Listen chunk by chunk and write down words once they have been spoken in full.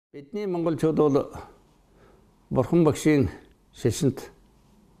Бидний монголчууд бол Бурхан багшийн шашинт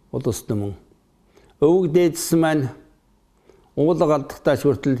улстай мөн. Өвөг дээдсэн маань уулга алдахтаа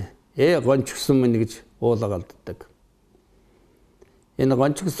хүртэл гончгсон мэн гэж уулга алддаг. Энэ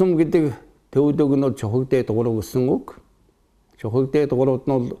гончгсон гэдэг төвдөг нь чухагдээд гурав гэсэн үг. Чухагдээд гуравд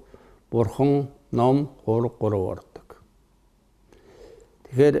нь бол Бурхан, ном, хураг гурав ордог.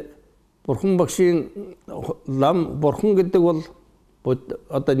 Тэгэхээр Бурхан багшийн лам Бурхан гэдэг бол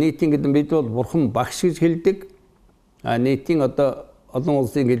одоо нийтийн гэдэг бид бол Бурхан багш гэж хэлдэг. Нийтийн одоо олон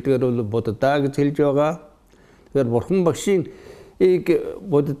улсын хэлдгээр бол Буддаа гэж хэлж байгаа. Тэгэхээр Бурхан багшийн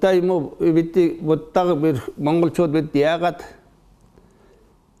Буддаа юм уу бид Буддааг монголчууд бид яагаад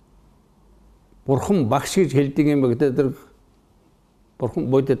Бурхан багш гэж хэлдэг юм бэ гэдэг Бурхан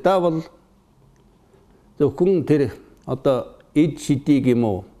Буддаа бол зөвхөн тэр одоо эд шидийг юм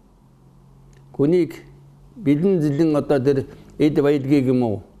уу хүнийг бэлэн зэлэн одоо тэр эд баялгийг юм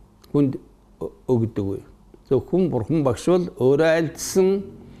уу хүнд өгдөг. Зөвхөн Бурхан багш бол өөрөө альдсан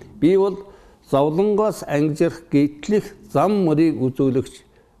би бол зовлонгоос ангижрах гитлэх зам мөрийг үзүүлэгч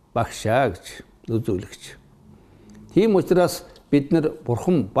багшаа гэж үзүүлэгч. Тийм учраас бид нар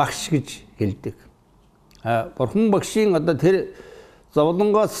Бурхан багш гэж хэлдэг. Бурхан багшийн одоо тэр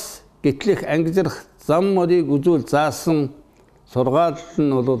зовлонгоос гитлэх ангижрах зам мөрийг үзүүл заасан сургаал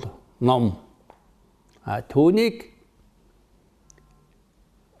нь бол ном. Түүнийг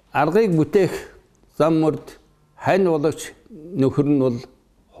аргыг бүтээх зам мөрд хань болгоч нөхөр нь бол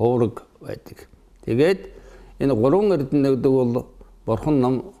хураг байдаг. Тэгээд энэ гурван эрдэнэ гэдэг бол Бурхан,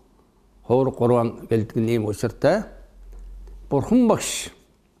 ном, хураг гурван гэлдэг нэм учиртай. Бурхан багш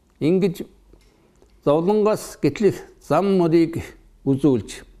ингэж зовлонгоос гитлэх зам мөрийг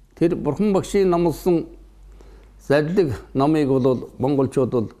үзүүлж тэр Бурхан багшийн номлосон зарлиг номыг бол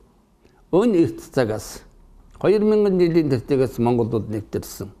монголчууд бол өн эрт цагаас 2000 жилийн тэртээс Монголд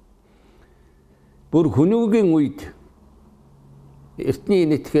нэвтэрсэн. Бүр хүнүүгийн үед эртний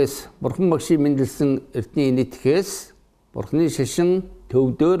нийтгэхээс Бурхан багшийн мэндэлсэн эртний нийтгэхээс Бурханы шашин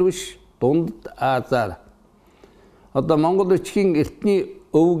төвдөр биш дунд аазаар одоо Монгол өчгийн эртний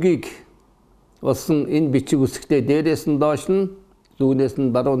өвгийг болсон энэ бичиг үсгтээ дээрээс нь доош нь зүүнээс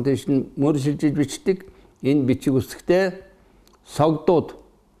нь баруун тийш нь мөр шилжиж бичдэг энэ бичиг үсгтээ согдууд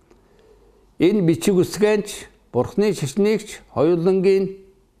энэ бичиг үсгэнч Бурханы шашныг хоёулангийн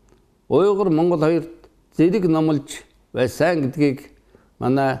Уйгур Монгол хоёрт зэрэг номлож байсан гэдгийг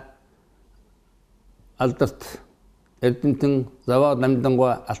манай алдарт Эрдэнтэн Заваа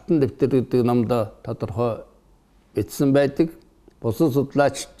намдангуй Алтан дэвтэр гэдэг номд тодорхой бичсэн байдаг. Бусад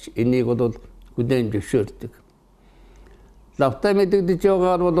судлаач энийг бол хүлээн зөвшөөрдөг. Лавтай мэдэгдэж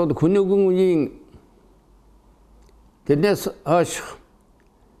байгаагаар бол хүнүүгийн үеийн тэрнээс хойш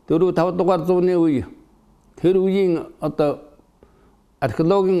 4-5 дугаар зууны үе тэр үеийн одоо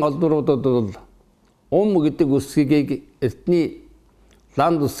археологийн олборуудад бол гэдэг үсгийг эртний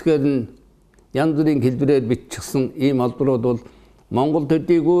ланд үсгээр нь янз бүрийн хэлбэрээр бичсэн ийм олборууд бол Монгол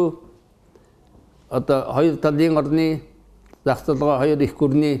төдийгүй одоо хоёр талын орны загцлага хоёр их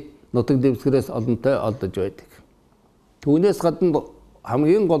гүрний нутаг дэвсгэрээс олонтой олдож байдаг. Түүнээс гадна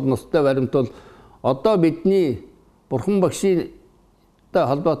хамгийн гол нустай баримт бол одоо бидний Бурхан багшийн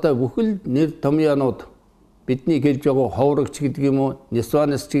холбоотой бүхэл нэр томьёонууд бидний хэлж байгаа ховрогч гэдэг юм уу,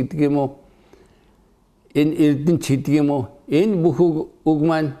 нисванс гэдэг юм уу, энэ эрдэнэч гэдэг юм уу, энэ бүх үг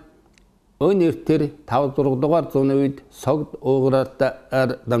маань өн эртээр 5-6 дугаар зууны үед согд ууграар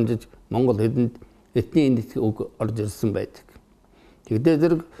дамжиж Монгол хэлэнд этний нийт үг орж ирсэн байдаг. Тэгдээ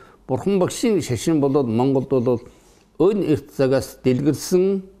зэрэг Бурхан багшийн шашин бол Монголд бол өн эрт цагаас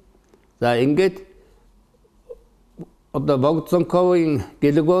дэлгэрсэн. За ингээд одоо Богдзонковын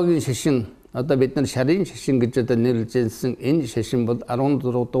Гэлэгогийн шашин одоо бид нар шарын шашин гэж одоо нэрлэжсэн энэ шашин бол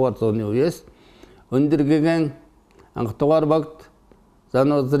 16 дугаар зууны үеэс өндөр гэгэн анх дугаар багт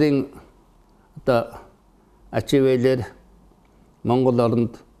Зануузрын одоо ачивэлэр Монгол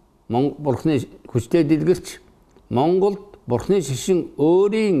оронд Бурханы хүчтэй дэлгэрч Монголд Бурханы шашин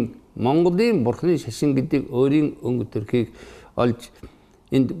өөрийн Монголын Бурханы шашин гэдэг өөрийн өнгө төрхийг олж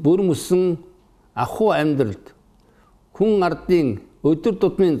энд бүр мөсөн ахуй амьдралд хүн ардын өдөр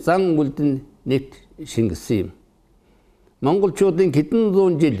тутмын зан үлдэн нэвт шингэсэн юм. Монголчуудын хэдэн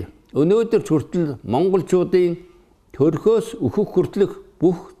зуун жил өнөөдөр хүртэл монголчуудын төрхөөс өөхөх хүртэлх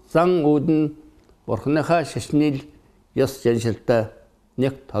бүх зан үүд нь Бурханыхаа шашныг ёс жаншилтай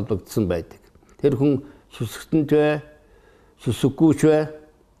нэгт холбогдсон байдаг. Тэр хүн сүсгтэнч бай, сүсэггүйч бай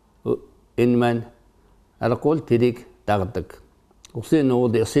энэ маань аргагүй тэрийг дагдаг. Усын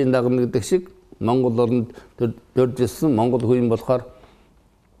нуул ёсын дагна гэдэг шиг Монгол оронд төржсэн Монгол хүн болохоор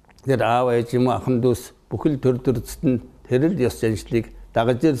тэр аав ээж юм ахан дүүс бүхэл төр төрцөд нь тэр л ёс заншлыг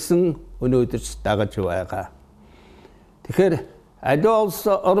дагаж ирсэн, өнөөдөр ч дагаж байгаа. Тэгэхээр аливаа улс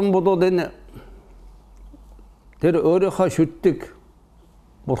орн болоод энэ тэр өөрийнхөө шүтдэг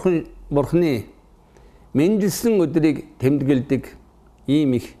бурхны мэндэлсэн өдрийг тэмдэглэдэг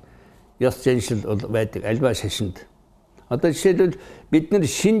ийм их ёс заншил бол байдаг аливаа шашинд. Одоо жишээлбэл бид нар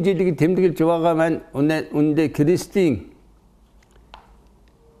шинэ жилийг тэмдэглэж байгаа маань үнэндээ Христийн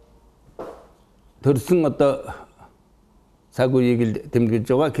төрсөн одоо цаг үеийг л тэмдэглэж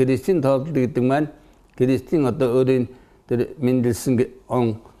байгаа. Христийн тоолол гэдэг маань Христийн одоо өөрийн тэр мэндэлсэн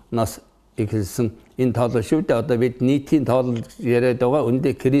оноос эхэлсэн энэ тоолол шүү дээ. Одоо бид нийтийн тоолол яриад байгаа.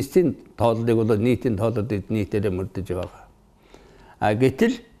 Үндэ Христийн тооллыг бол нийтийн тоололд нийтээрээ мөрдөж байгаа.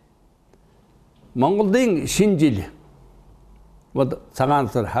 Гэтэл Монголын шинэ жил бол цагаан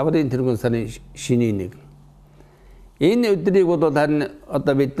сар, хаврын тэргүүн сарын шинийн нэг. Энэ өдрийг бол харин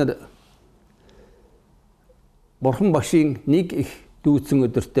одоо бид нар Бурхан багшийн нэг их дүүцэн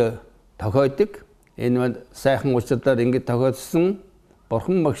өдөртөө тохиодог. Энэ маань сайхан учирдаар ингэж тохиолдсон.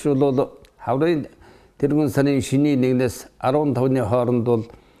 Бурхан багш бол хаврын тэргүүн сарын шинийн нэгнээс 15-ны хооронд бол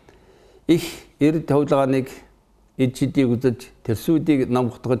их эрд төвлөгөөнийг эд шидийг үзэж, тэрсүүдийг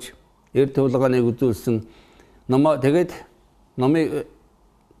номготгож, эрд төвлөгөөнийг үзүүлсэн. Тэгээд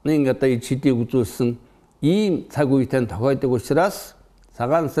номын одоо эд шидийг үзүүлсэн ийм цаг үеийн тохиодог учраас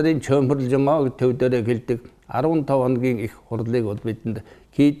цагаан сарын Ш.Чоймаа гэж төвдөрөө хэлдэг 15 хоногийн их хурлыг бол бидэнд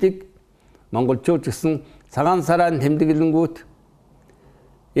хийдэг. Монголчууд гэсэн цагаан сараа тэмдэглэнгүүт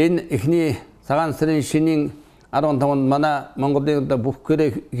энэ эхний цагаан сарын шинийн 15-нд манай Монголын бүх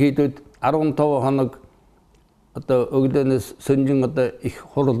гэрээ хийдүүд 15 хоног одоо өглөөнөөс сөнжин одоо их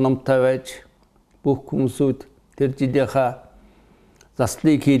хурал номтой байж бүх хүмүүсүүд тэр жилийнхаа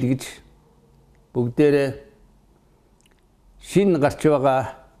заслыг хийлгэж бүгдээрээ шинэ гарч байгаа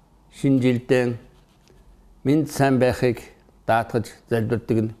шинэ жилдээ мэнд сайн байхыг даатгаж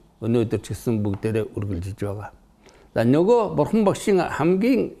залбирдаг нь өнөөдөр ч гэсэн бүгдээрээ үргэлжлэж байгаа. За нөгөө Бурхан багшийн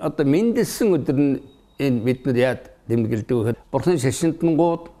хамгийн одоо мэндэлсэн өдөр нь энэ бид нар яад тэмдэглэдэг вэ? Бурханы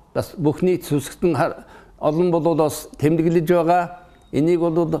шашинтангууд бас бүх нийт сүсгтэн олон болоос тэмдэглэж байгаа. Энийг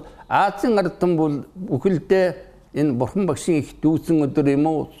бол Азийн ардын бол бүхэлдээ энэ Бурхан багшийн их дүүцэн өдөр юм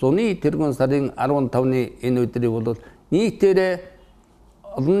уу? Зуны тэргүүн сарын 15-ны энэ өдрийг бол нийтээрээ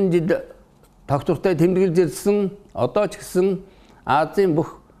олон жил тогтвортой тэмдэглэж ирсэн. Одоо ч гэсэн Азийн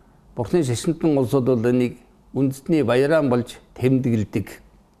бүх Бурханы шашинтан улсууд бол энийг үндэсний баяраа болж тэмдэглэдэг.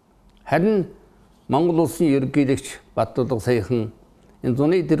 Харин Монгол улсын ерөнхийлөгч Баттулга саяхан энэ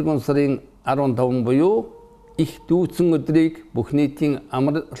зуны тэргүүн сарын 15 буюу их дүүцэн өдрийг бүх нийтийн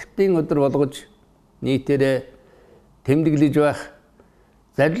амралтын өдөр болгож нийтээрээ тэмдэглэж байх,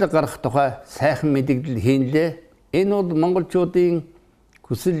 зарлиг гарах тухай сайхан мэдээлэл хийнлээ. Энэ бол монголчуудын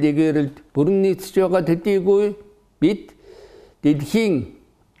хүсэл эгээрэлд бүрэн нийцэж байгаа төдийгүй бид дэлхийн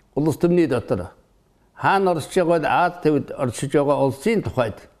улс төрний дотор хаана оршиж байгаад Аз төвд оршиж байгаа улсын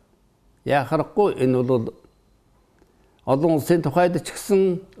тухайд яхахгүй энэ бол олон улсын тухайд ч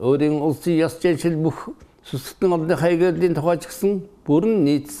гэсэн өөрийн улсын ёс заншил бүх сүсгтэн олонны хайгаалийн тухайд ч гэсэн бүрэн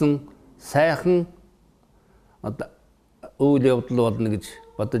нийцсэн сайхан үйл явдал болно гэж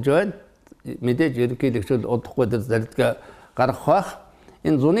бодож байна. Мэдээж ерөнхийлөгч бол удахгүй тэр зарилга гаргах байх.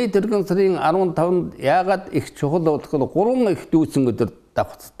 Энэ зуны тэргүүн сарын 15-нд яагаад их чухал болохгүй 3 их дүүцэн өдөр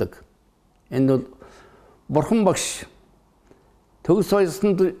давхцдаг. Энэ бол Бурхан багш төгс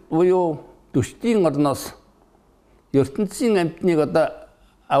соёлсонд буюу Дүшдийн орноос ертөнцийн амьтныг одоо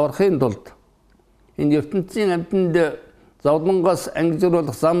аврахын тулд энэ ертөнцийн амьтанд зовлонгоос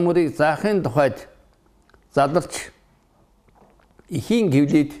ангижруулах зам мөрийг заахын тухайд задарч ихийн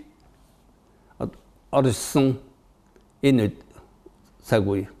гэвлээд орсон энэ цаг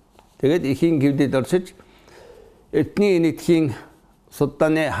үе. Тэгээд ихийн гэвлээд оршиж эдний нийтхийн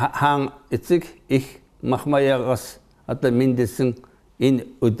Суданы хаан эцэг их махмаягаас одоо мэндэлсэн энэ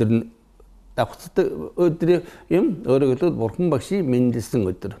өдөр нь давхцдаг өдөр юм. Өөрөөр хэлбэл Бурхан багшийн мэндэлсэн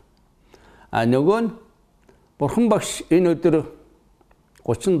өдөр. Нөгөө нь Бурхан багш энэ өдөр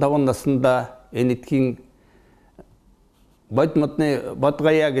 35 наснда энэ эдхийн бодмодны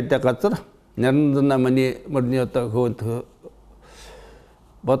бодгая гэдэг газар Нарандана мөрний одоо хөөнд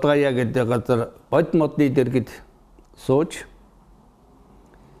бодгая гэдэг газар бодмодны дэргэд сууж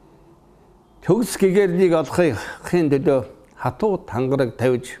төгс гэгэрлийг олохын төлөө хатуу тангараг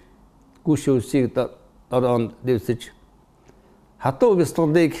тавьж гүш өсийг дороонд дэвсэж хатуу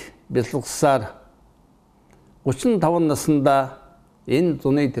бяцлаглыг бяцлагсаар 35 наснда энэ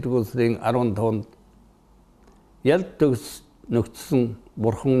зуны тэргүүн сарын 15-нд ялт төгс нөхцсөн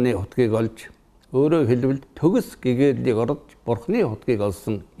Бурханы хутгийг олж өөрөөр хэлбэл төгс гэгэрлийг орж Бурханы хутгийг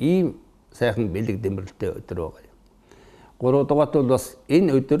олсон ийм сайхан бэлэг дэмрэлтэй өдөр байгаа юм. 3 дугаарт бол бас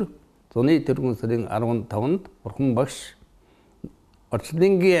энэ өдөр зуны тэргүүн сарын 15-нд Бурхан багш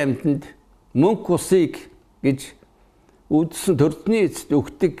орчлонгийн амьтанд мөнх усыг гэж үүдсэн төрдний эцэст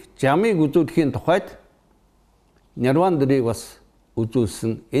өгдөг жамыг үзүүлэхийн тухайд нярван дэрийг бас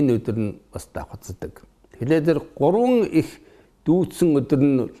үзүүлсэн энэ өдөр нь бас давхацдаг. Тэгэхээр тэр 3 их дүүцэн өдөр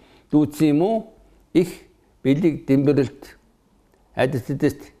нь дүүцэн юм уу? Их бэлэг дэмбэрэлт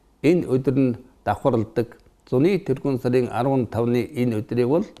адилтдэст энэ өдөр нь давхарладаг. Зуны тэргүүн сарын 15-ны энэ өдрийг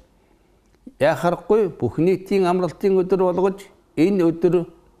бол яхахгүй бүх нийтийн амралтын өдөр болгож энэ өдөр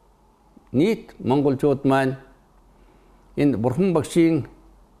нийт монголчууд маань энэ Бурхан багшийн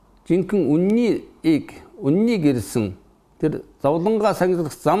жинхэнэ үннийг ирсэн тэр зовлонгоо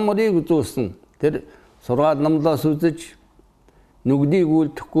сангилах зам мөрийг үзүүлсэн тэр сургаал номлоос үзэж нүглийг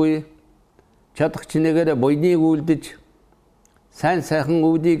үлдэхгүй чадах чинээгээр буйныг үлдэж сайн сайхан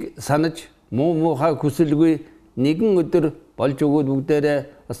өвдийг санаж муу муухай хүсэлгүй нэгэн өдөр болж өгөөд бүгдээрээ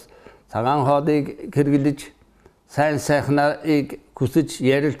бас цагаан хоолыг хэрглэж сайн сайхныг хүсэж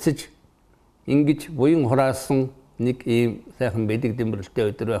ярилцаж ингэж буян хураасан нэг ийм сайхан бэлэг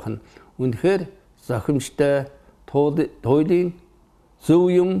дэмбэрэлтэй өдөр байх нь үнэхээр зохимжтой туйлын зөв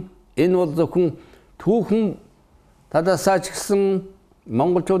юм. Энэ бол зөвхөн түүхэн тадаасаач гэсэн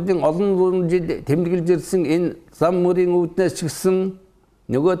монголчуудын олон жил тэмдэглэж ирсэн энэ зам мөрийн үүднээс ч гэсэн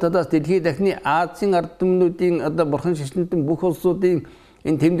нөгөө талаас дэлхийн дахны Азийн ард түмнүүдийн одоо бурхан шашинтан бүх улсуудын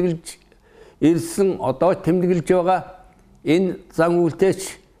энэ тэмдэглэж ирсэн одоо тэмдэглэж байгаа энэ зан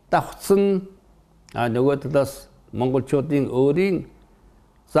үйлтэйч давхцсан нөгөө талаас монголчуудын өөрийн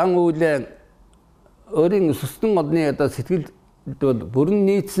зан үйлээ өөрийн сүстэн одны одоо сэтгэлд бол бүрэн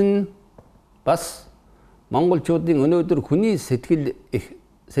нийцэн бас монголчуудын өнөөдөр хүний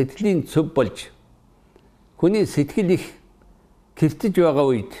сэтгэлийн цөв болж хүний сэтгэл их кэртэж байгаа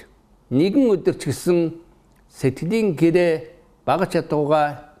үед нэгэн өдөр ч гэсэн сэтгэлийн гэрээ бага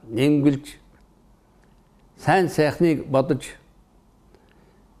чадвараа нэмгэлж сайн сайхныг бодож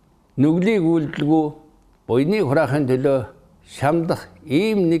нүглийг үлдэлгүй буйныг хураахын төлөө шамдах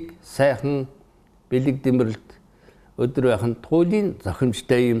ийм нэг сайхан бэлэг дэмбэрэлт өдөр байх нь туйлын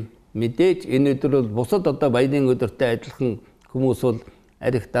зохимжтой юм. Мэдээж энэ өдөр бол бусад одоо баярын өдөртэй адилхан хүмүүс бол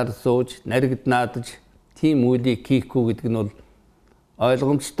арх дар сууж наригд наадаж тийм үйлийг хийхгүй гэдэг нь бол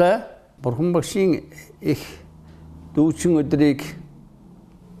ойлгомжтой. Бурхан багшийн их дүүчэн өдрийг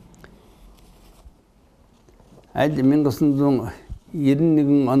аль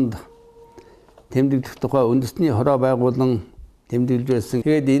 1991 онд тэмдэглэх тухай үндэсний хороо байгуулан тэмдэглэж байсан.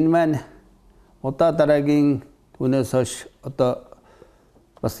 Тэгээд энэ маань удаа дараагийн түүнээс хойш одоо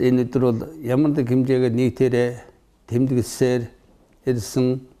бас энэ өдөр бол ямар нэг хэмжээгээр нийтээрээ тэмдэглэсээр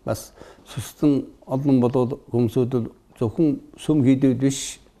ирсэн бас сүстэн олон болоод хүмүүсүүд зөвхөн сүм хийдүүд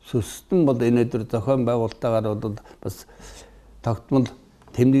биш сүстэн бол энэ өдөр зохион байгуулалтаагаар бол бас тогтмол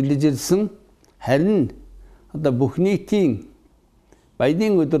тэмдэглэж ирсэн. Харин одоо бүх нийтийн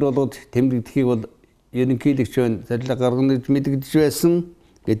баярын өдөр болгож тэмдэглэхийг бол ерөнхийлөгч байна зарилга гаргана гэж мэдэгдэж байсан.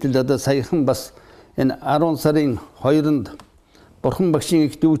 Гэтэл одоо саяхан бас энэ 10 сарын 2-нд Бурхан багшийн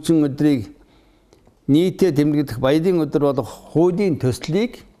их дүүчэн өдрийг нийтээ тэмдэглэх баярын өдөр болох хуулийн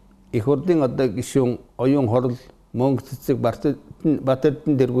төслийг их хурлын одоо гишүүн оюун хорол мөнгө цэцэг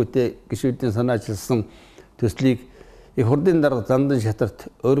Батэрдэн дэргүүтэй гишүүдийн санаачилсан төслийг их хурлын дарга зандан шатарт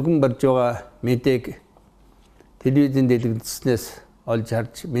өргөн барьж байгаа мэдээг телевизэн дэлгэцснээс олж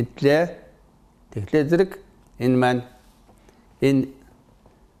харж мэдлээ. Тэгэхээр зэрэг энэ маань энэ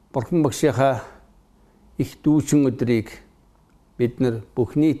Бурхан багшийнхаа их дүүчэн өдрийг бид нар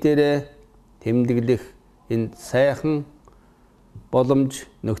бүх нийтээрээ тэмдэглэх энэ сайхан боломж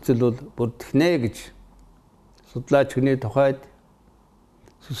нөхцөл бол бүрдэх гэж судлаач хүний тухайд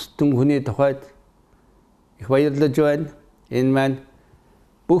сүстэн хүний тухайд их баярлаж байна. Энэ маань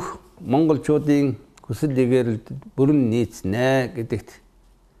бүх монголчуудын хүсэл эрмэлзэлд бүрэн нийцнэ гэдэгт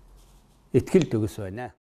итгэл төгс байна.